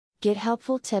Get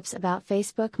helpful tips about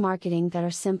Facebook marketing that are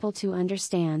simple to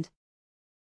understand.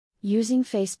 Using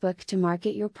Facebook to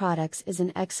market your products is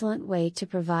an excellent way to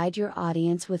provide your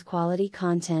audience with quality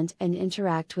content and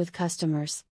interact with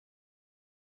customers.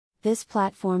 This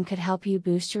platform could help you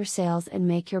boost your sales and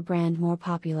make your brand more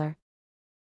popular.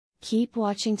 Keep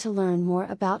watching to learn more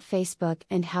about Facebook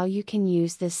and how you can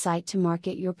use this site to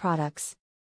market your products.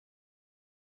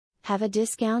 Have a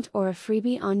discount or a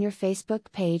freebie on your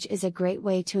Facebook page is a great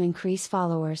way to increase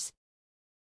followers.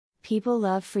 People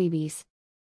love freebies.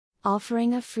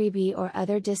 Offering a freebie or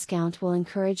other discount will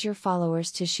encourage your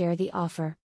followers to share the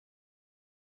offer.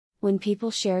 When people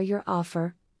share your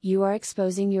offer, you are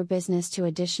exposing your business to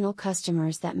additional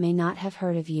customers that may not have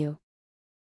heard of you.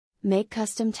 Make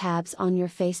custom tabs on your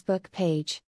Facebook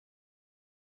page.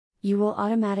 You will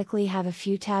automatically have a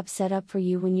few tabs set up for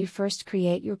you when you first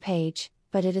create your page,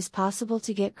 but it is possible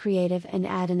to get creative and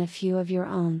add in a few of your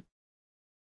own.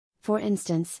 For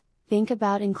instance, think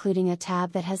about including a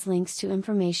tab that has links to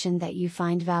information that you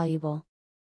find valuable.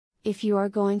 If you are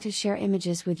going to share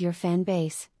images with your fan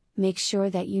base, make sure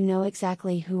that you know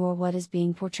exactly who or what is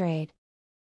being portrayed.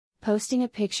 Posting a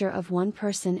picture of one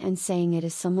person and saying it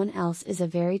is someone else is a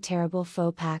very terrible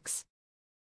faux pas.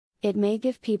 It may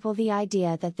give people the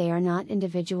idea that they are not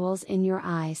individuals in your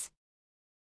eyes.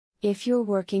 If you're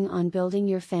working on building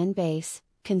your fan base,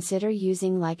 consider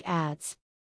using like ads.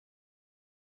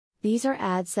 These are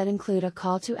ads that include a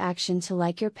call to action to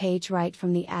like your page right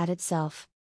from the ad itself.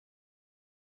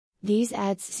 These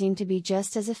ads seem to be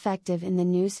just as effective in the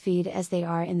news feed as they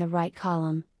are in the right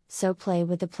column, so play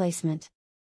with the placement.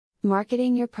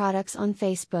 Marketing your products on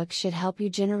Facebook should help you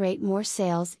generate more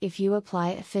sales if you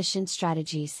apply efficient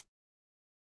strategies.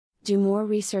 Do more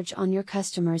research on your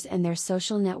customers and their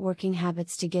social networking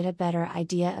habits to get a better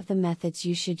idea of the methods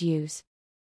you should use.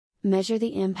 Measure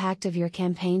the impact of your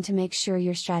campaign to make sure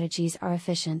your strategies are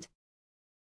efficient.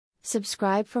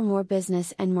 Subscribe for more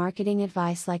business and marketing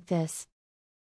advice like this.